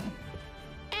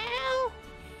 Ow!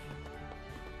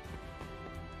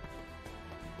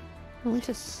 At least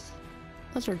it's...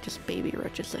 Those are just baby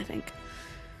roaches, I think.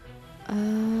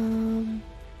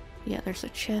 Yeah, there's a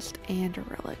chest and a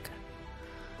relic.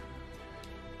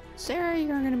 Sarah,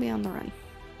 you're gonna be on the run.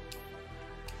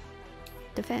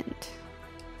 Defend.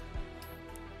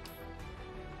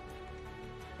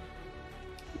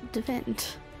 Defend.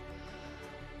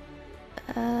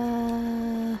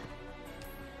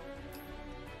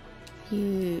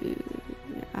 You...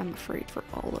 I'm afraid for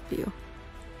all of you.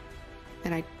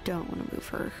 And I don't want to move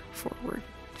her forward,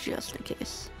 just in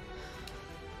case.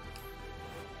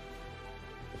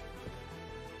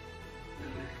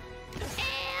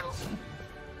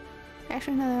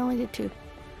 Actually, no, I only did 2.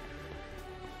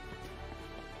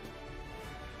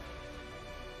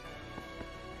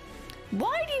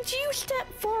 Why did you step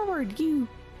forward, you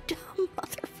dumb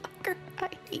motherfucker? I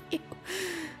hate you.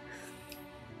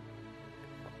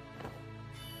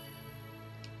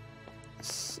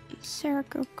 Sarah,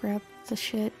 go grab the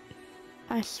shit.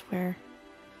 I swear.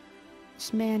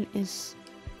 This man is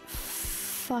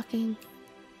fucking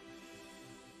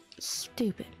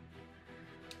stupid.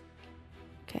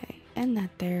 Okay, end that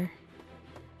there.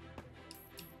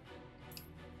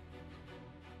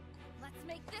 Let's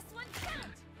make this one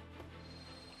count.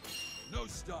 No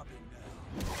stopping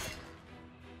now.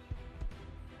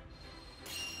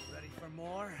 Ready for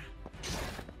more?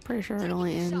 Pretty sure it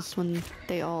only ends when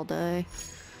they all die.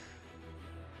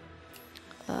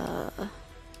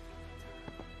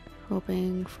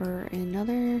 Hoping for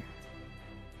another.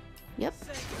 Yep.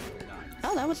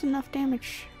 Oh, that was enough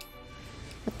damage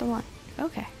with the one.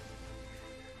 Okay.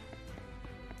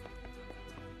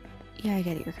 Yeah, I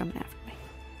get it. You're coming after me.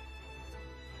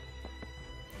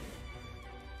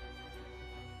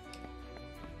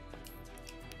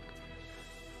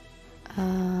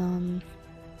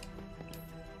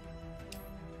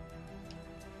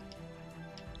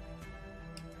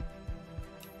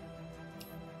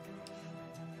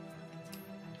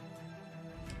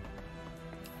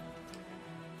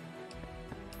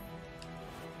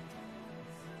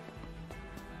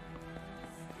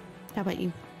 How about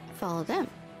you follow them?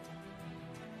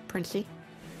 Princey?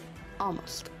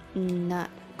 Almost. Not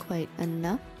quite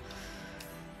enough.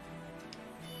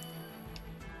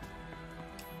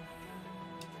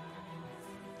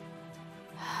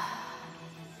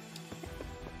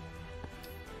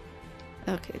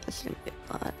 Okay, this didn't get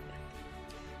a lot.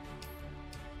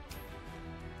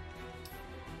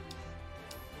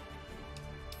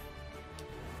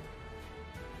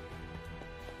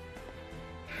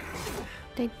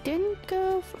 They didn't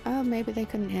go oh, maybe they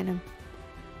couldn't hit him.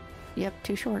 Yep,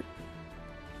 too short.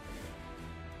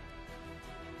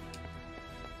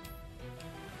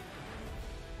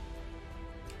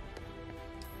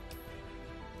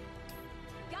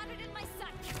 Got it in my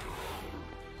sight.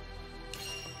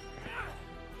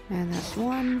 And that's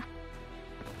one.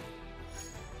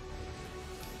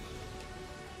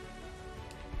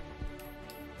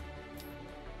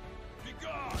 Be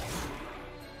gone!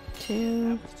 Two.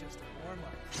 That was just a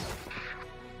warm-up.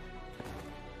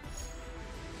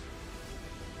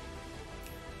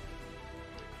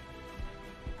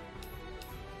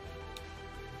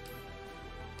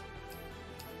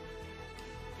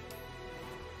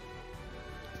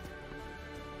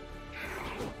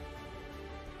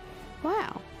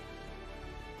 Wow.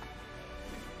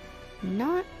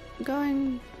 Not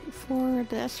going for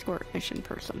the escort mission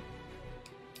person.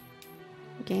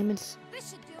 The game is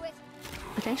This should do it.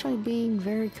 potentially being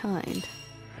very kind.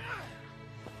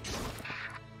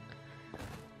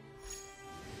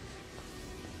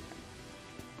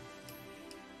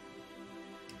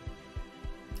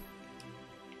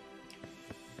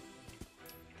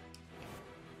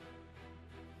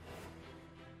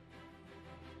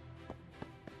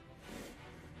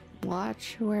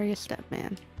 Watch where you step,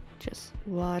 man. Just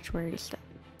watch where you step.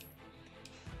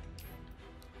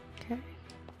 Okay.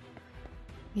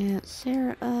 Get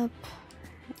Sarah up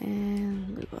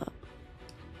and Lou up.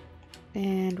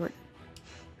 And we're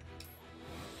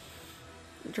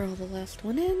draw the last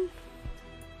one in.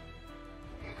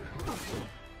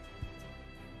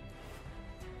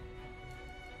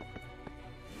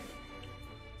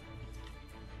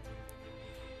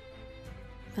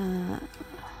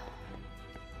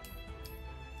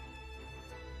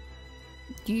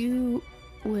 You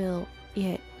will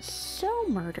get so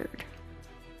murdered.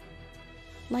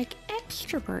 Like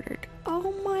extra murdered.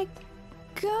 Oh my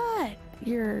god.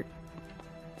 You're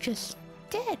just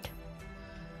dead.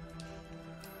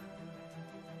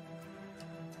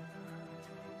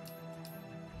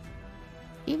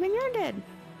 Even you're dead.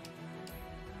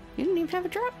 You didn't even have a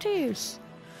drop to use.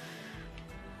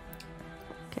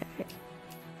 Okay.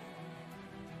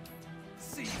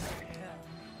 See you in hell.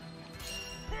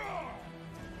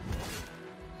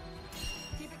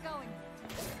 Keep it going.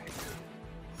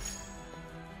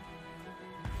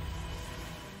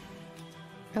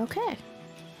 Okay.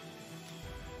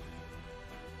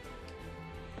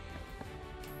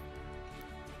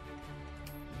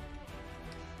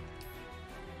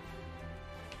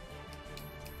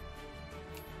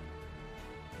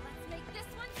 Let's make this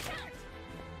one count.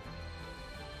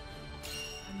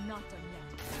 I'm not done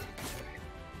yet.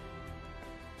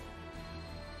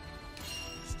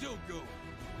 Still going.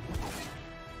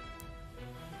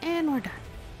 And we're done.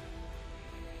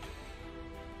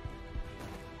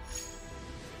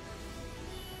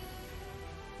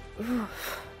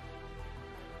 Oof.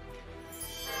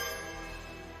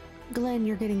 Glenn,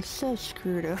 you're getting so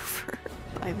screwed over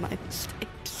by my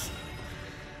mistakes.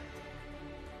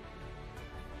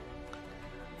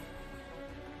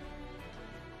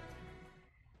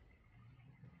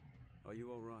 Are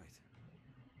you all right?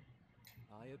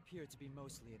 I appear to be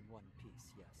mostly in one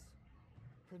piece, yes.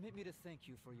 Permit me to thank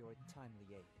you for your timely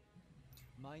aid.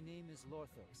 My name is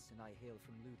Lorthos, and I hail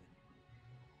from Luden.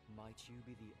 Might you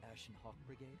be the Ashen Hawk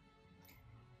Brigade?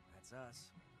 That's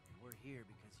us. And we're here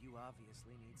because you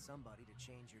obviously need somebody to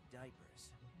change your diapers.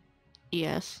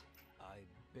 Yes, I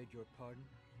beg your pardon?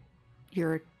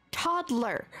 you're a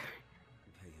toddler.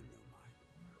 Pay him no mind.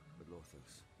 But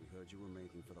Lothos, we heard you were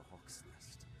making for the Hawk's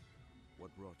Nest.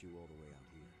 What brought you all the way out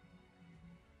here?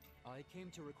 I came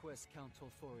to request Count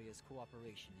Tolforia's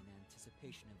cooperation in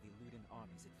anticipation of the Luden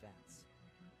army's advance.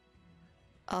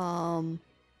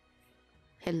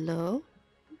 Hello?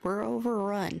 We're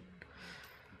overrun.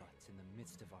 But in the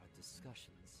midst of our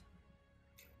discussions...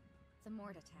 The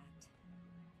Mort attacked.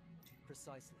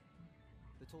 Precisely.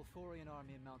 The Tolforian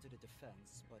army mounted a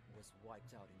defense, but was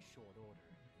wiped out in short order.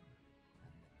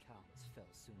 And the Count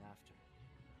fell soon after.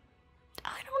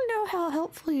 I don't know how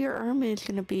helpful your army is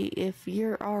gonna be if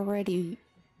you're already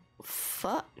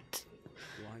fucked.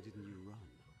 Why didn't you run?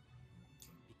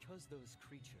 Because those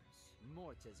creatures,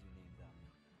 Mort as you name them,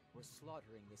 were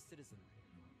slaughtering the citizenry.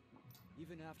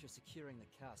 Even after securing the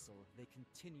castle, they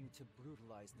continue to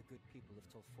brutalize the good people of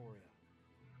Tolforia.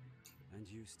 And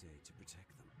you stayed to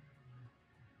protect them.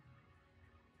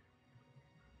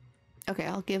 Okay,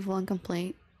 I'll give one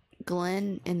complaint.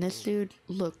 Glenn and this dude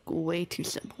look way too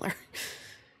similar.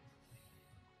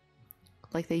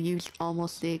 Like they used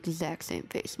almost the exact same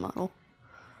face model.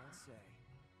 I'll say.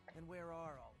 And where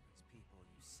are all these people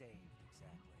you saved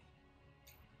exactly?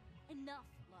 Enough,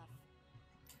 Luff.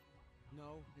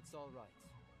 No, it's all right.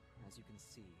 As you can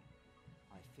see,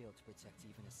 I failed to protect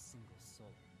even a single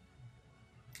soul.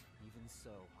 Even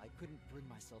so, I couldn't bring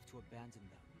myself to abandon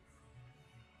them.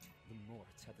 The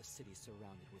Mort had the city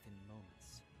surrounded within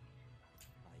moments.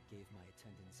 I gave my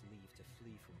attendants leave to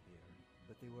flee from here,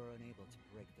 but they were unable to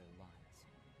break their lines.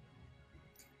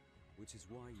 Which is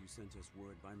why you sent us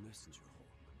word by messenger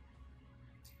hole.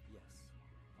 Yes.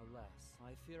 Alas,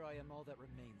 I fear I am all that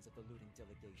remains of the looting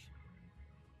delegation.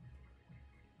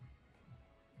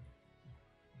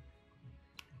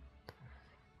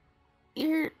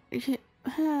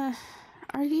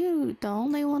 Are you the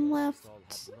only one left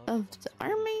of the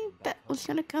army that was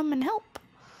gonna come and help? If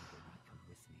they did not come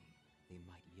with me, they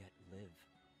might yet live.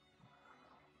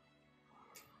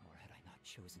 Or had I not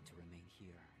chosen to remain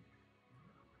here?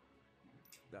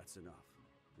 That's enough.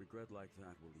 Regret like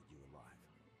that will eat you alive.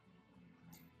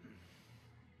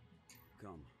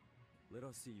 Come, let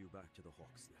us see you back to the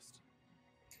Hawk's Nest.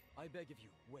 I beg of you,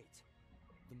 wait.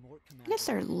 The Mort I guess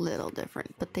they're a little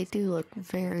different, but they do look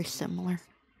very similar.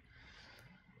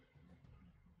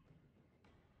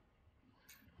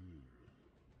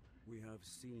 We have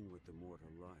seen what the Mort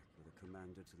are like with a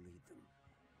commander to lead them,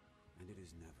 and it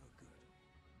is never good.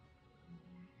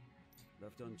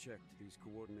 Left unchecked, these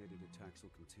coordinated attacks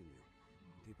will continue.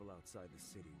 People outside the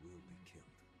city will be killed.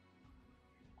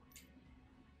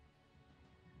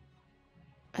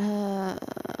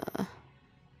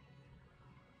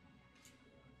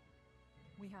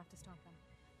 We have to stop them.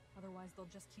 Otherwise,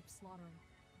 they'll just keep slaughtering.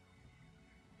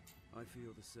 I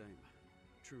feel the same.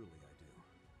 Truly I do.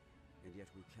 And yet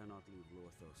we cannot leave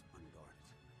Lorthos unguarded.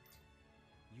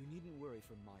 You needn't worry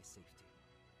for my safety.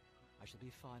 I shall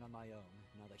be fine on my own,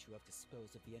 now that you have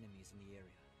disposed of the enemies in the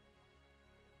area.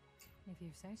 If you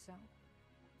say so.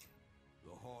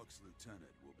 The Hawk's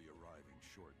lieutenant will be arriving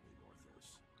shortly,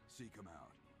 Lorthos. Seek him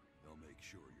out. They'll make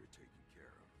sure you're taken care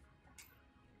of.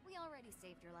 We already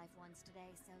saved your life once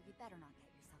today, so you better not get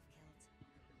yourself killed.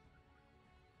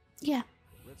 Yeah.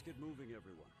 Let's get moving,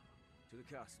 everyone. To the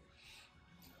castle.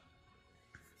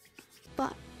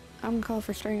 But I'm gonna call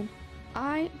for stream.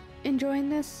 I enjoying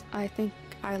this. I think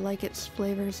I like its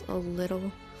flavors a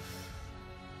little.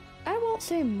 I won't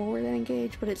say more than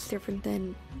Engage, but it's different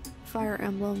than Fire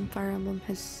Emblem. Fire Emblem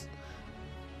has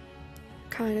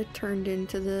kind of turned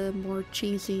into the more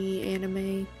cheesy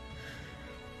anime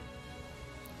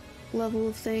level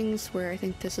of things, where I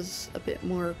think this is a bit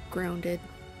more grounded.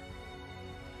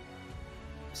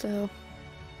 So,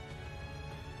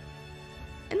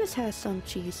 and this has some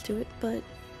cheese to it, but,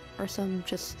 or some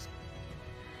just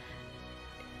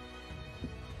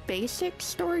basic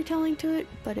storytelling to it,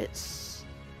 but it's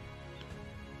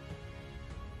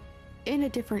in a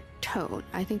different tone.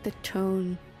 I think the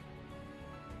tone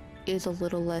is a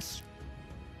little less.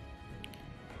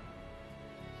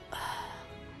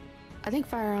 I think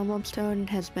Fire Emblem's tone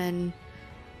has been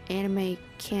anime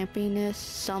campiness,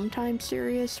 sometimes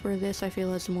serious, where this I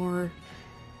feel is more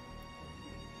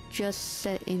just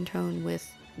set in tone with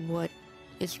what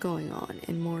is going on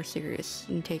and more serious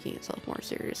and taking itself more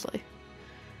seriously.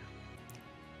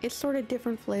 It's sort of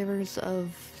different flavors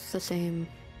of the same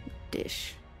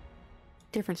dish.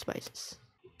 Different spices.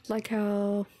 Like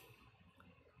how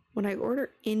when I order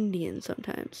Indian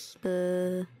sometimes,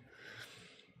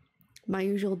 my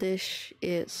usual dish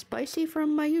is spicy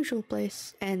from my usual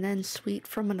place and then sweet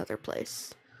from another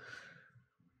place.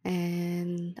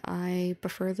 And I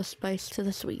prefer the spice to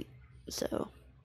the sweet, so